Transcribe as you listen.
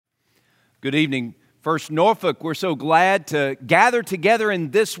Good evening, First Norfolk. We're so glad to gather together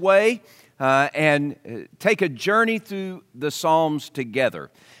in this way and take a journey through the Psalms together.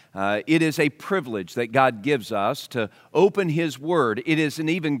 It is a privilege that God gives us to open His Word. It is an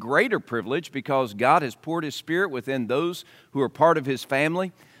even greater privilege because God has poured His Spirit within those who are part of His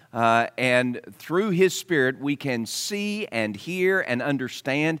family. And through His Spirit, we can see and hear and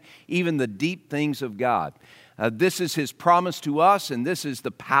understand even the deep things of God. This is His promise to us, and this is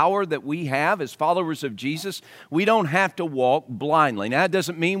the power that we have as followers of Jesus. We don't have to walk blindly. Now, that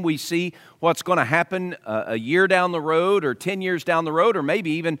doesn't mean we see what's going to happen a year down the road or 10 years down the road or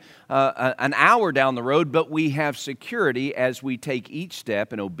maybe even an hour down the road, but we have security as we take each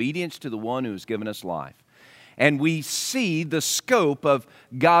step in obedience to the one who has given us life. And we see the scope of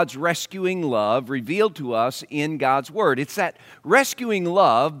God's rescuing love revealed to us in God's Word. It's that rescuing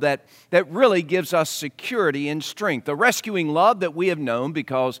love that really gives us security and strength. The rescuing love that we have known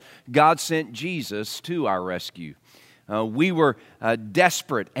because God sent Jesus to our rescue. We were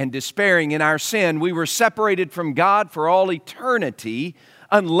desperate and despairing in our sin. We were separated from God for all eternity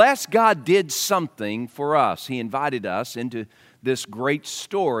unless God did something for us. He invited us into this great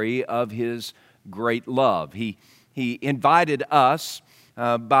story of His great love. He invited us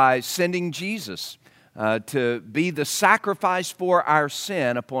by sending Jesus to be the sacrifice for our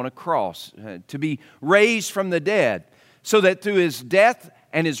sin upon a cross, to be raised from the dead, so that through His death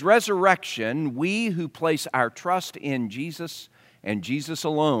and His resurrection, we who place our trust in Jesus and Jesus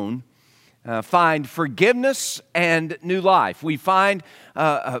alone find forgiveness and new life. We find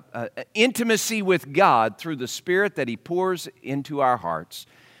intimacy with God through the Spirit that He pours into our hearts.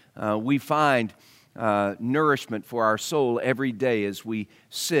 We find nourishment for our soul every day as we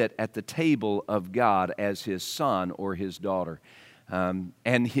sit at the table of God as His son or His daughter.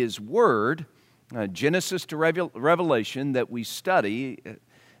 And His Word, Genesis to Revelation, that we study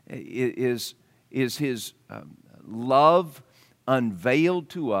is His love unveiled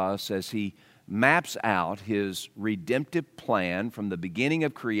to us as He maps out His redemptive plan from the beginning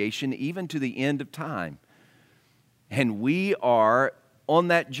of creation even to the end of time. And we are on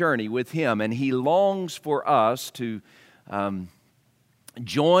that journey with Him, and He longs for us to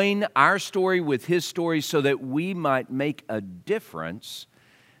join our story with His story so that we might make a difference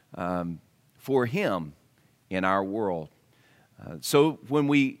for Him in our world. So when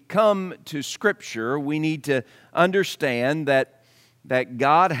we come to Scripture, we need to understand that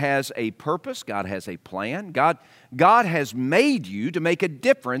God has a purpose, God has a plan. God has made you to make a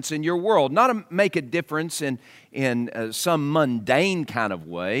difference in your world, not to make a difference in some mundane kind of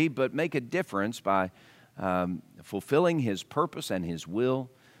way, but make a difference by fulfilling His purpose and His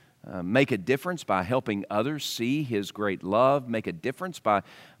will, make a difference by helping others see His great love, make a difference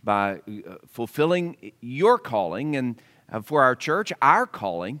by fulfilling your calling, and for our church, our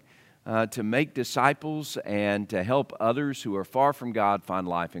calling, to make disciples and to help others who are far from God find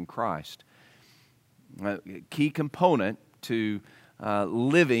life in Christ. A key component to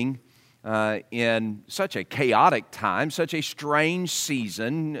living in such a chaotic time, such a strange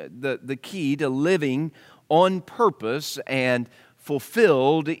season, the key to living on purpose and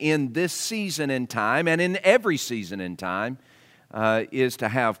fulfilled in this season in time and in every season in time is to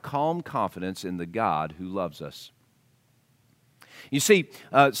have calm confidence in the God who loves us. You see,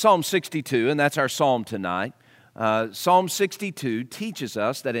 Psalm 62, and that's our psalm tonight, Psalm 62 teaches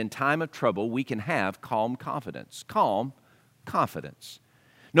us that in time of trouble we can have calm confidence. Calm confidence.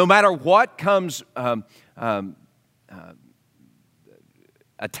 No matter what comes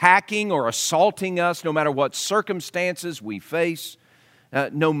attacking or assaulting us, no matter what circumstances we face,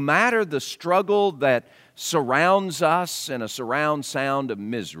 no matter the struggle that surrounds us and a surround sound of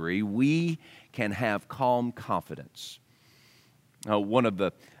misery, we can have calm confidence. One of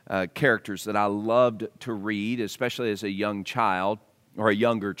the characters that I loved to read, especially as a young child, or a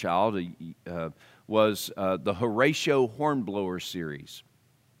younger child, was the Horatio Hornblower series.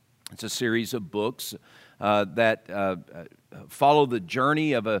 It's a series of books that follow the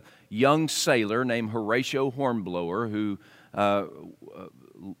journey of a young sailor named Horatio Hornblower who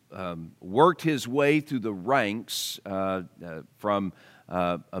worked his way through the ranks from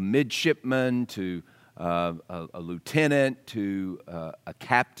a midshipman to a lieutenant to a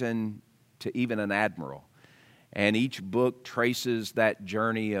captain to even an admiral. And each book traces that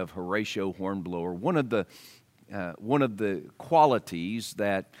journey of Horatio Hornblower. One of the qualities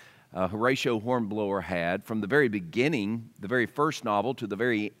that Horatio Hornblower had from the very beginning, the very first novel to the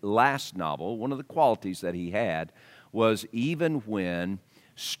very last novel, one of the qualities that he had was even when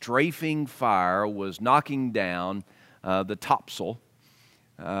strafing fire was knocking down the topsail,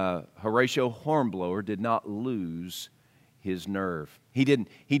 Horatio Hornblower did not lose his nerve. He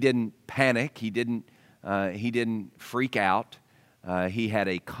didn't panic. He didn't freak out. He had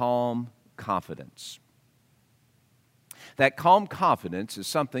a calm confidence. That calm confidence is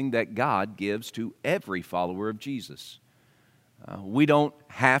something that God gives to every follower of Jesus. We don't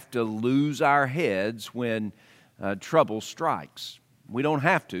have to lose our heads when trouble strikes. We don't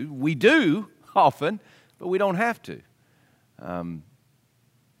have to. We do often, but we don't have to. And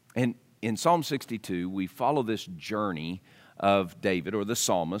in Psalm 62, we follow this journey of David, or the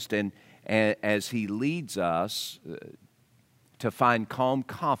psalmist, and as he leads us to find calm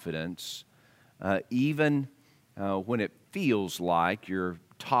confidence, even when it feels like you're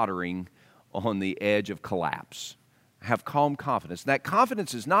tottering on the edge of collapse. Have calm confidence. That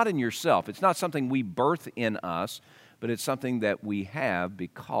confidence is not in yourself. It's not something we birth in us, but it's something that we have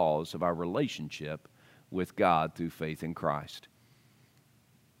because of our relationship with God through faith in Christ.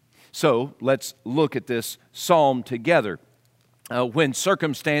 So let's look at this psalm together. When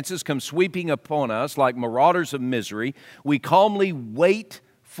circumstances come sweeping upon us like marauders of misery, we calmly wait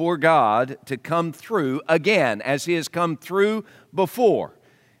for God to come through again as He has come through before.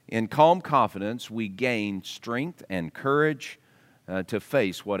 In calm confidence, we gain strength and courage to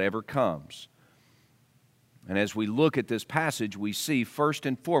face whatever comes. And as we look at this passage, we see first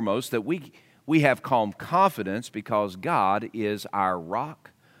and foremost that we have calm confidence because God is our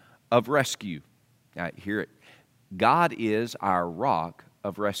rock of rescue. Now, hear it. God is our rock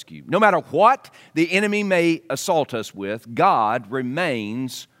of rescue. No matter what the enemy may assault us with, God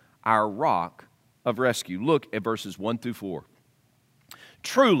remains our rock of rescue. Look at verses 1 through 4.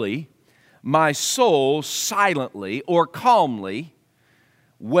 Truly, my soul silently or calmly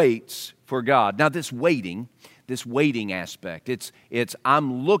waits for God. Now, this waiting aspect, it's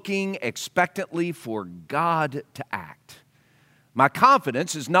I'm looking expectantly for God to act. My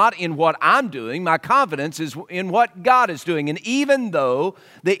confidence is not in what I'm doing. My confidence is in what God is doing. And even though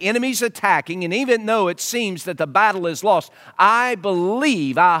the enemy's attacking, and even though it seems that the battle is lost, I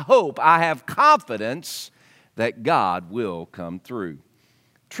believe, I hope, I have confidence that God will come through.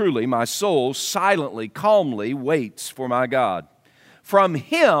 Truly, my soul silently, calmly waits for my God. From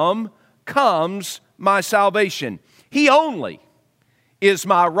Him comes my salvation. He only is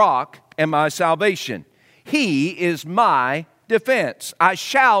my rock and my salvation. He is my defense. I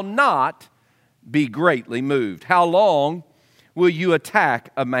shall not be greatly moved. How long will you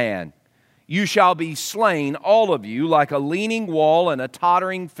attack a man? You shall be slain, all of you, like a leaning wall and a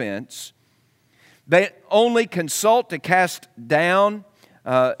tottering fence. They only consult to cast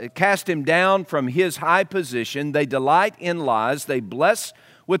him down from his high position. They delight in lies. They bless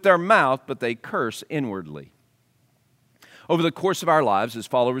with their mouth, but they curse inwardly. Over the course of our lives as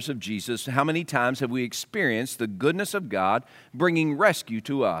followers of Jesus, how many times have we experienced the goodness of God bringing rescue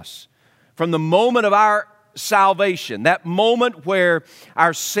to us? From the moment of our salvation, that moment where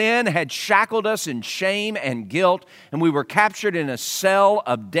our sin had shackled us in shame and guilt, and we were captured in a cell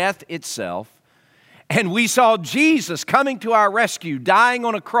of death itself, and we saw Jesus coming to our rescue, dying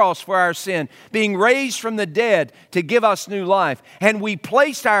on a cross for our sin, being raised from the dead to give us new life, and we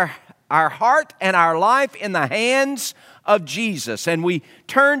placed our heart and our life in the hands of Jesus, and we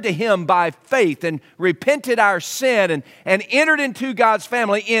turned to Him by faith and repented our sin and entered into God's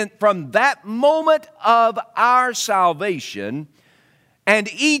family. From that moment of our salvation and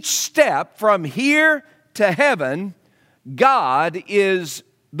each step from here to heaven, God is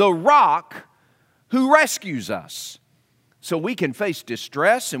the rock who rescues us. So we can face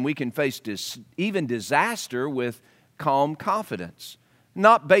distress and we can face even disaster with calm confidence.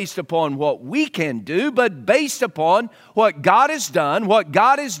 Not based upon what we can do, but based upon what God has done, what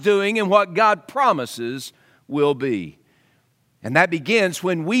God is doing, and what God promises will be. And that begins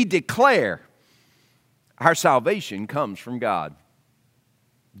when we declare our salvation comes from God.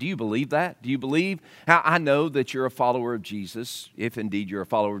 Do you believe that? Do you believe? I know that you're a follower of Jesus, if indeed you're a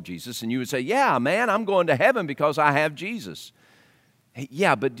follower of Jesus, and you would say, yeah, man, I'm going to heaven because I have Jesus.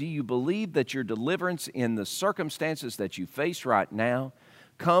 Yeah, but do you believe that your deliverance in the circumstances that you face right now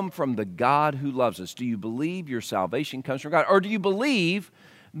come from the God who loves us? Do you believe your salvation comes from God? Or do you believe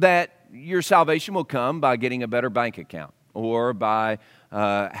that your salvation will come by getting a better bank account or by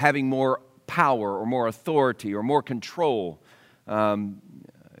having more power or more authority or more control?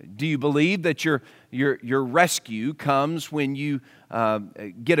 Do you believe that your rescue comes when you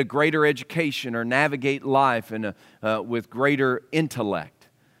get a greater education or navigate life with greater intellect?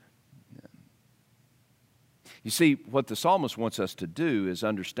 You see, what the psalmist wants us to do is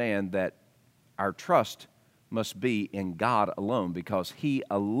understand that our trust must be in God alone, because He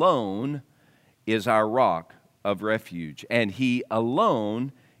alone is our rock of refuge, and He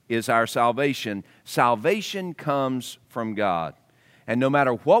alone is our salvation. Salvation comes from God. And no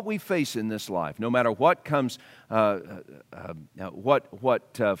matter what we face in this life, no matter what comes,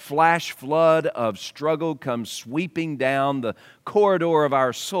 flash flood of struggle comes sweeping down the corridor of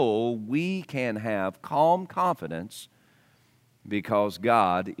our soul, we can have calm confidence because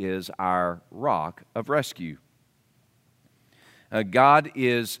God is our rock of rescue. God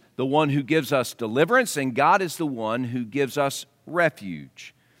is the one who gives us deliverance, and God is the one who gives us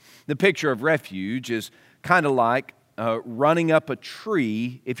refuge. The picture of refuge is kind of like running up a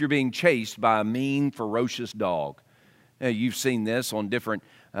tree if you're being chased by a mean, ferocious dog. You've seen this on different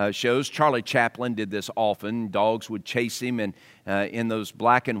shows. Charlie Chaplin did this often. Dogs would chase him, and in those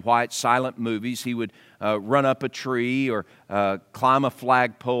black and white silent movies, he would run up a tree or climb a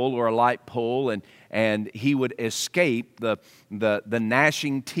flagpole or a light pole, and he would escape the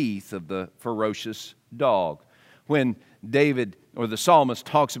gnashing teeth of the ferocious dog. When David or the psalmist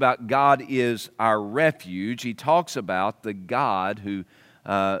talks about God is our refuge, he talks about the God who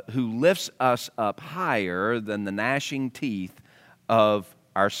lifts us up higher than the gnashing teeth of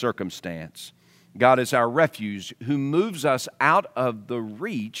our circumstance. God is our refuge who moves us out of the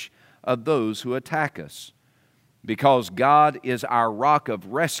reach of those who attack us. Because God is our rock of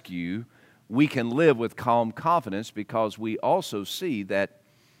rescue, we can live with calm confidence because we also see that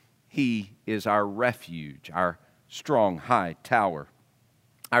He is our refuge, our strong high tower.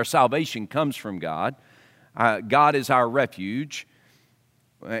 Our salvation comes from God. God is our refuge.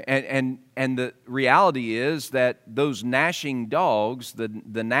 And the reality is that those gnashing dogs, the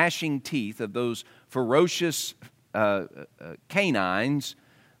gnashing teeth of those ferocious canines,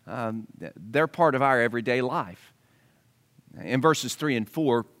 they're part of our everyday life. In verses 3 and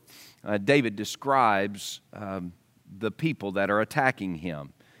 4, David describes the people that are attacking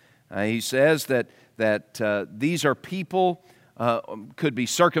him. He says that these are people, could be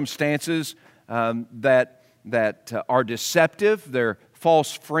circumstances that are deceptive. They're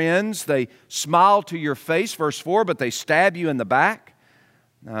false friends. They smile to your face, verse 4, but they stab you in the back.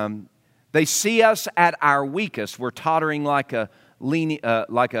 They see us at our weakest. We're tottering like a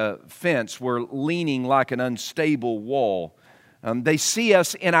fence. We're leaning like an unstable wall. They see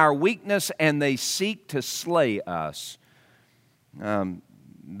us in our weakness and they seek to slay us.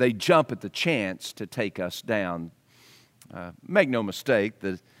 They jump at the chance to take us down. Make no mistake,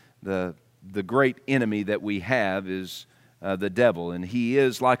 the great enemy that we have is the devil, and he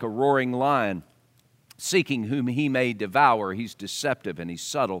is like a roaring lion, seeking whom he may devour. He's deceptive and he's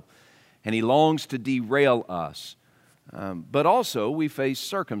subtle, and he longs to derail us. But also, we face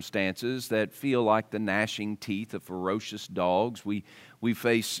circumstances that feel like the gnashing teeth of ferocious dogs. We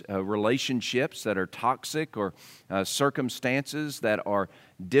face relationships that are toxic or circumstances that are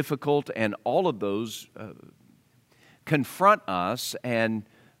difficult, and all of those confront us and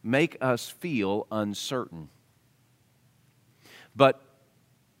make us feel uncertain. But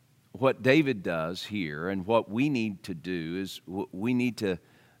what David does here and what we need to do is we need to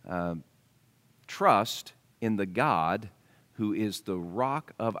trust in the God who is the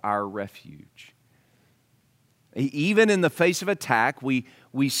rock of our refuge. Even in the face of attack, we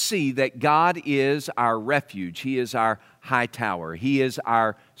see that God is our refuge. He is our high tower. He is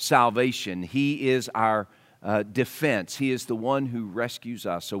our salvation. He is our defense. He is the one who rescues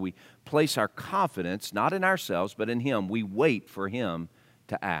us. So we place our confidence not in ourselves, but in Him. We wait for Him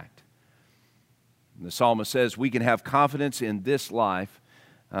to act. And the psalmist says we can have confidence in this life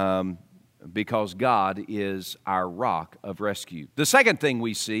because God is our rock of rescue. The second thing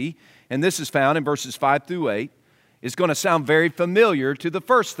we see, and this is found in verses 5 through 8, is going to sound very familiar to the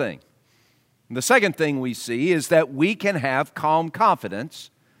first thing. And the second thing we see is that we can have calm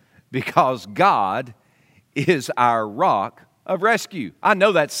confidence because God is our rock of rescue. I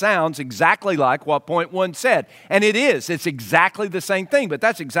know that sounds exactly like what point 1 said, and it is. It's exactly the same thing, but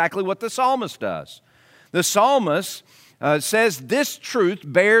that's exactly what the psalmist does. The psalmist says this truth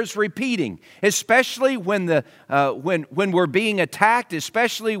bears repeating, especially when we're being attacked,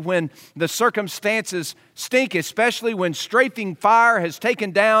 especially when the circumstances stink, especially when strafing fire has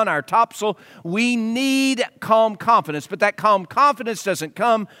taken down our topsail. We need calm confidence, but that calm confidence doesn't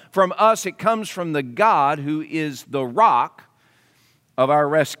come from us. It comes from the God who is the rock of our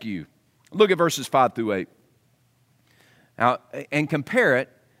rescue. Look at verses 5 through 8. Now, and compare it.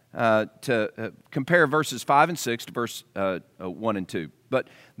 Compare verses 5 and 6 to verse 1 and 2. But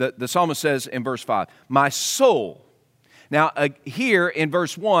the psalmist says in verse 5, my soul. Now, here in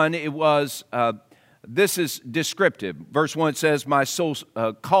verse 1, it was, this is descriptive. Verse 1 says, my soul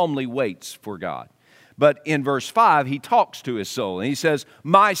calmly waits for God. But in verse 5, he talks to his soul, and he says,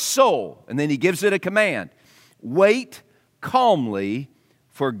 my soul. And then he gives it a command. Wait calmly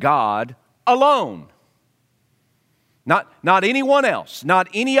for God alone. Not anyone else, not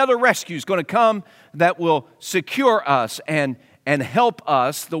any other rescue is going to come that will secure us and help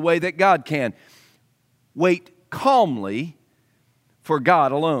us the way that God can. Wait calmly for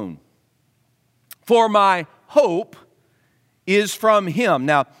God alone. For my hope is from Him.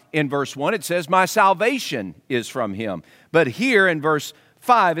 Now, in verse 1, it says, my salvation is from Him. But here in verse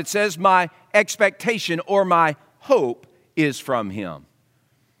 5, it says, my expectation or my hope is from Him.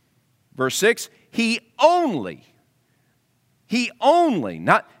 Verse 6, He only,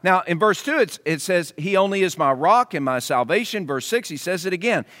 not, now in verse 2 it says, He only is my rock and my salvation. Verse 6, He says it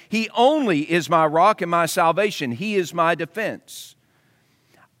again. He only is my rock and my salvation. He is my defense.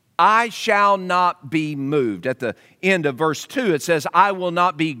 I shall not be moved. At the end of verse 2, it says, I will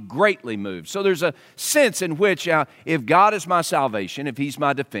not be greatly moved. So there's a sense in which if God is my salvation, if He's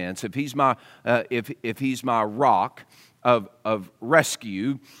my defense, if He's my rock of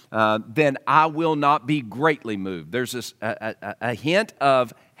rescue, then I will not be greatly moved. There's a hint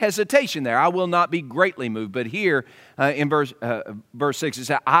of hesitation there. I will not be greatly moved. But here in verse 6, it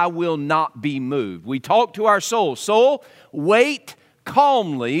says, I will not be moved. We talk to our soul. Soul, wait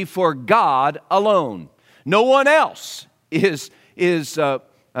calmly for God alone. No one else is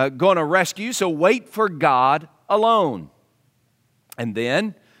going to rescue, so wait for God alone. And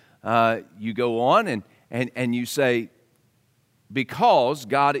then you go on and you say, because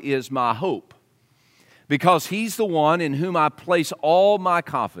God is my hope, because He's the one in whom I place all my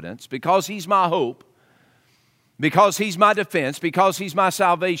confidence, because He's my hope, because He's my defense, because He's my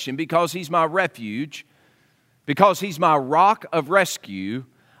salvation, because He's my refuge, because He's my rock of rescue,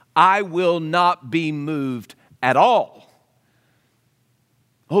 I will not be moved at all.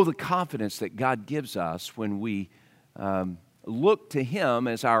 Oh, the confidence that God gives us when we look to Him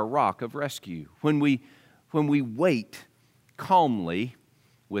as our rock of rescue, when we wait calmly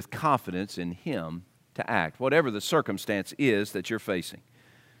with confidence in Him to act. Whatever the circumstance is that you're facing,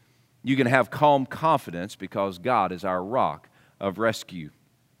 you can have calm confidence because God is our rock of rescue.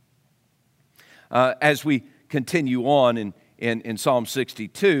 As we continue on in Psalm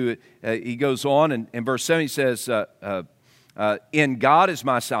 62, he goes on and in verse 7 he says, in God is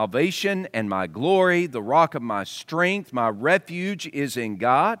my salvation and my glory, the rock of my strength, my refuge is in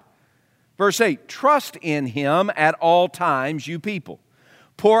God. Verse 8, trust in Him at all times, you people.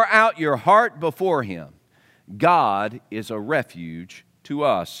 Pour out your heart before Him. God is a refuge to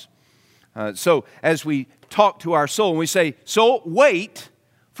us. So as we talk to our soul and we say, soul, wait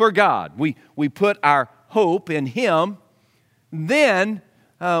for God. We put our hope in Him, then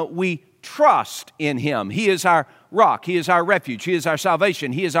we trust in Him. He is our rock. He is our refuge. He is our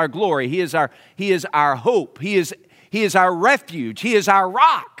salvation. He is our glory. He is our hope. He is our refuge. He is our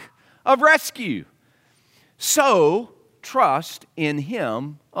rock of rescue. So trust in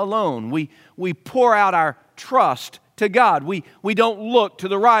Him alone. We pour out our trust to God. We don't look to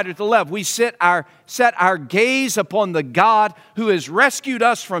the right or to the left. We set our gaze upon the God who has rescued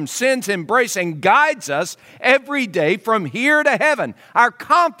us from sin's embrace and guides us every day from here to heaven. Our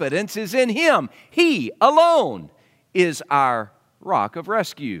confidence is in Him. He alone is our rock of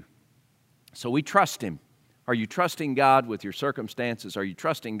rescue. So we trust Him. Are you trusting God with your circumstances? Are you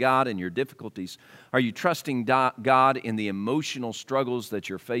trusting God in your difficulties? Are you trusting God in the emotional struggles that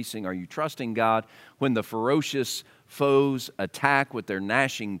you're facing? Are you trusting God when the ferocious foes attack with their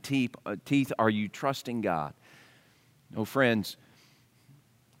gnashing teeth? Are you trusting God? No, friends,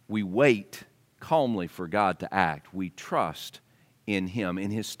 we wait calmly for God to act. We trust in Him,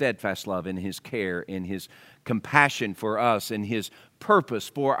 in His steadfast love, in His care, in His compassion for us, in His purpose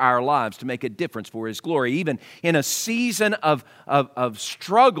for our lives to make a difference for His glory. Even in a season of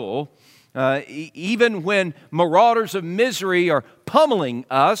struggle, even when marauders of misery are pummeling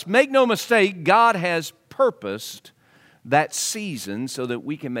us, make no mistake, God has purposed that season so that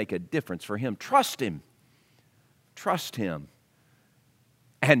we can make a difference for Him. Trust Him. Trust Him.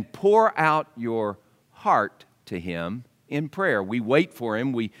 And pour out your heart to Him in prayer. We wait for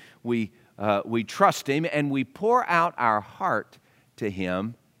Him, we trust Him, and we pour out our heart to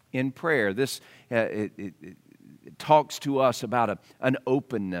Him in prayer. This it talks to us about an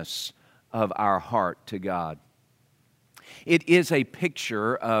openness of our heart to God. It is a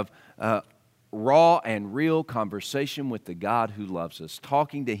picture of raw and real conversation with the God who loves us,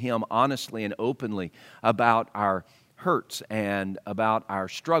 talking to Him honestly and openly about our hurts and about our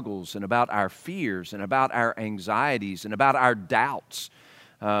struggles and about our fears and about our anxieties and about our doubts.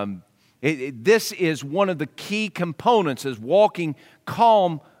 This is one of the key components is walking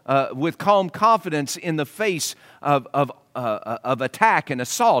calm with calm confidence in the face of attack and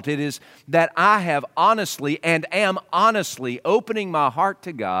assault. It is that I have honestly and am honestly opening my heart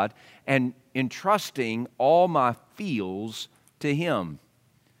to God and entrusting all my feels to Him.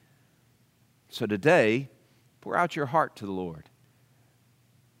 So today, pour out your heart to the Lord.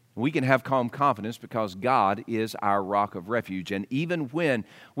 We can have calm confidence because God is our rock of refuge. And even when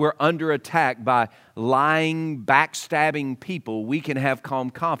we're under attack by lying, backstabbing people, we can have calm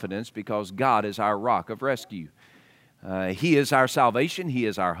confidence because God is our rock of rescue. He is our salvation. He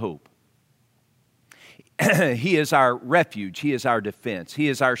is our hope. He is our refuge. He is our defense. He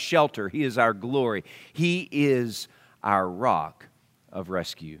is our shelter. He is our glory. He is our rock of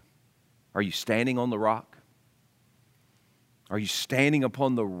rescue. Are you standing on the rock? Are you standing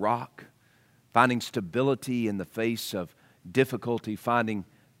upon the rock, finding stability in the face of difficulty, finding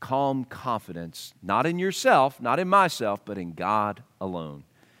calm confidence, not in yourself, not in myself, but in God alone?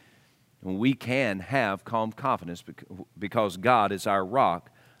 And we can have calm confidence because God is our rock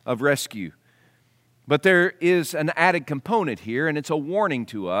of rescue. But there is an added component here, and it's a warning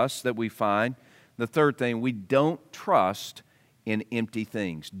to us that we find. The third thing, we don't trust in empty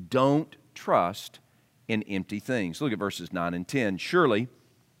things. Don't trust in empty things. Look at verses 9 and 10. Surely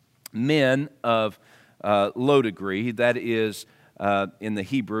men of low degree, that is in the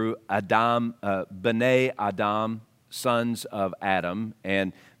Hebrew, Adam, B'nai Adam, sons of Adam,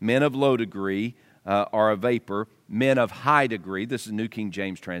 and men of low degree are a vapor. Men of high degree, this is New King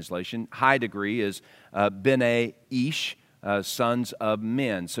James translation, high degree is B'nai Ish, sons of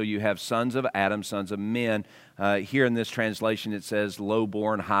men. So you have sons of Adam, sons of men. Here in this translation it says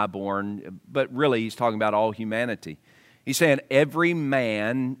low-born, high-born, but really he's talking about all humanity. He's saying every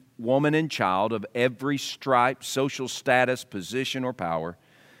man, woman, and child of every stripe, social status, position, or power,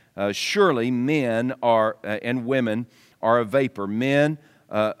 surely men are and women are a vapor. Men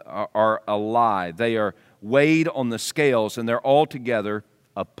are a lie. They are weighed on the scales, and they're altogether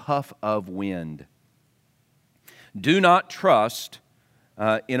a puff of wind. Do not trust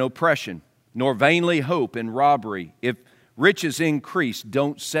in oppression, nor vainly hope in robbery. If riches increase,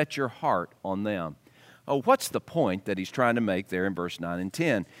 don't set your heart on them. Oh, what's the point that he's trying to make there in verse 9 and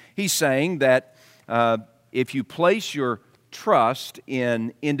 10? He's saying that if you place your trust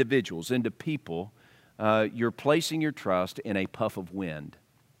in individuals, into people, you're placing your trust in a puff of wind.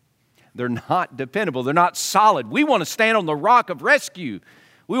 They're not dependable. They're not solid. We want to stand on the rock of rescue.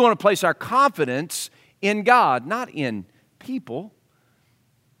 We want to place our confidence in God, not in people.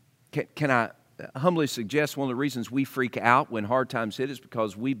 Can I humbly suggest one of the reasons we freak out when hard times hit is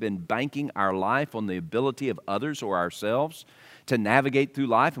because we've been banking our life on the ability of others or ourselves to navigate through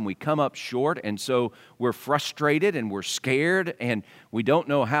life, and we come up short, and so we're frustrated and we're scared and we don't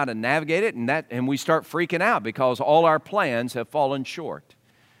know how to navigate it, and we start freaking out because all our plans have fallen short.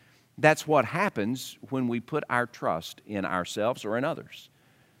 That's what happens when we put our trust in ourselves or in others.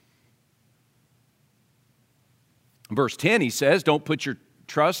 Verse 10, he says, don't put your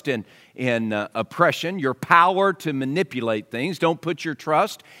trust in oppression, your power to manipulate things. Don't put your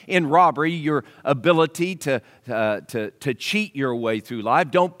trust in robbery, your ability to cheat your way through life.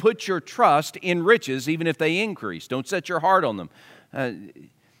 Don't put your trust in riches, even if they increase. Don't set your heart on them. He's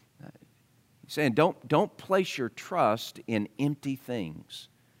saying, don't place your trust in empty things.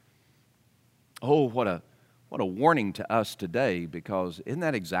 Oh, what a warning to us today, because isn't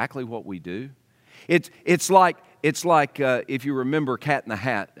that exactly what we do? It's like if you remember Cat in the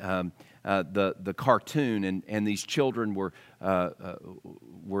Hat, the cartoon, and these children were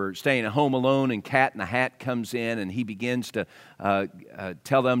staying at home alone, and Cat in the Hat comes in and he begins to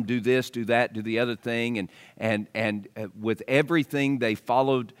tell them, do this, do that, do the other thing, and with everything they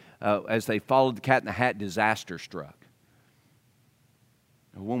followed, as they followed the Cat in the Hat, disaster struck.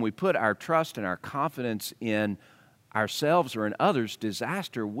 When we put our trust and our confidence in ourselves or in others,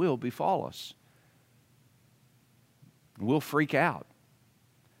 disaster will befall us. We'll freak out.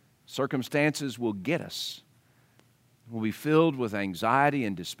 Circumstances will get us. We'll be filled with anxiety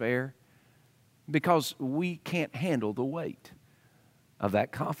and despair because we can't handle the weight of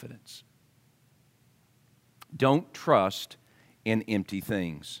that confidence. Don't trust in empty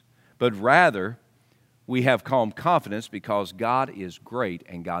things, but rather we have calm confidence because God is great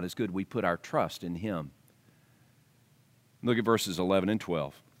and God is good. We put our trust in Him. Look at verses 11 and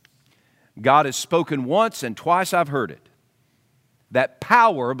 12. God has spoken once, and twice I've heard it, that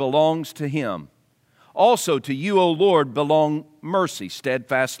power belongs to Him. Also to you, O Lord, belong mercy,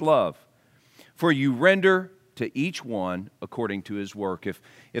 steadfast love. For you render to each one according to his work. If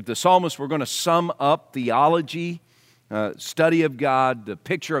the psalmist were going to sum up theology, study of God, the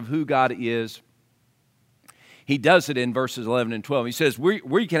picture of who God is, he does it in verses 11 and 12. He says,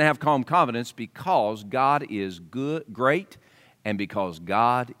 we can have calm confidence because God is good, great, and because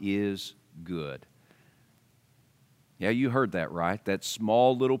God is good. Yeah, you heard that right. That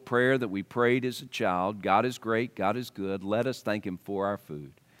small little prayer that we prayed as a child, God is great, God is good, let us thank Him for our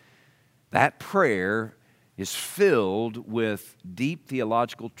food. That prayer is filled with deep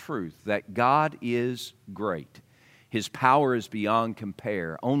theological truth that God is great. His power is beyond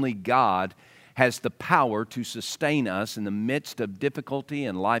compare. Only God has the power to sustain us in the midst of difficulty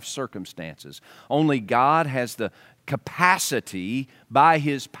and life circumstances. Only God has the capacity by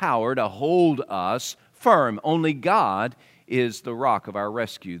His power to hold us firm. Only God is the rock of our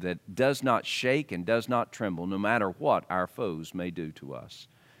rescue that does not shake and does not tremble, no matter what our foes may do to us.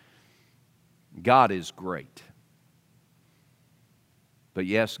 God is great. But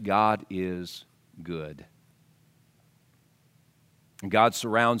yes, God is good. And God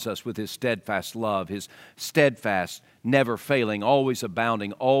surrounds us with His steadfast love, His steadfast, never failing, always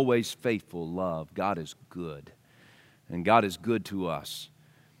abounding, always faithful love. God is good. And God is good to us.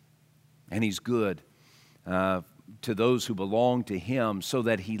 And He's good to those who belong to Him, so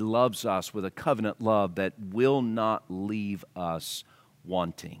that He loves us with a covenant love that will not leave us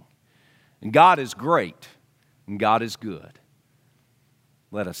wanting. And God is great, and God is good.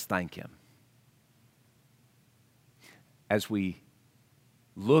 Let us thank Him. As we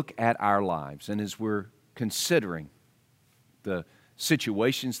look at our lives, and as we're considering the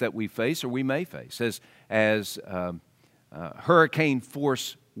situations that we face or we may face, as hurricane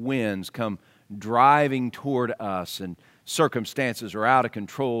force winds come driving toward us, and circumstances are out of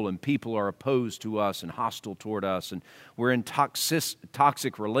control, and people are opposed to us and hostile toward us, and we're in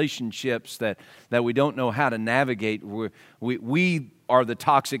toxic relationships that we don't know how to navigate. We are the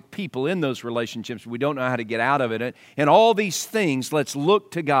toxic people in those relationships. We don't know how to get out of it. And all these things, let's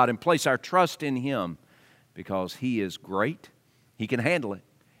look to God and place our trust in Him, because He is great, He can handle it,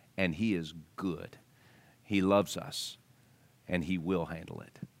 and He is good. He loves us, and He will handle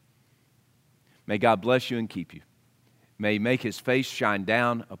it. May God bless you and keep you. May He make His face shine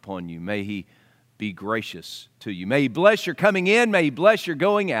down upon you. May He be gracious to you. May He bless your coming in. May He bless your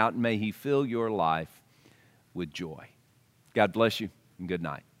going out. And may He fill your life with joy. God bless you and good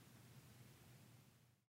night.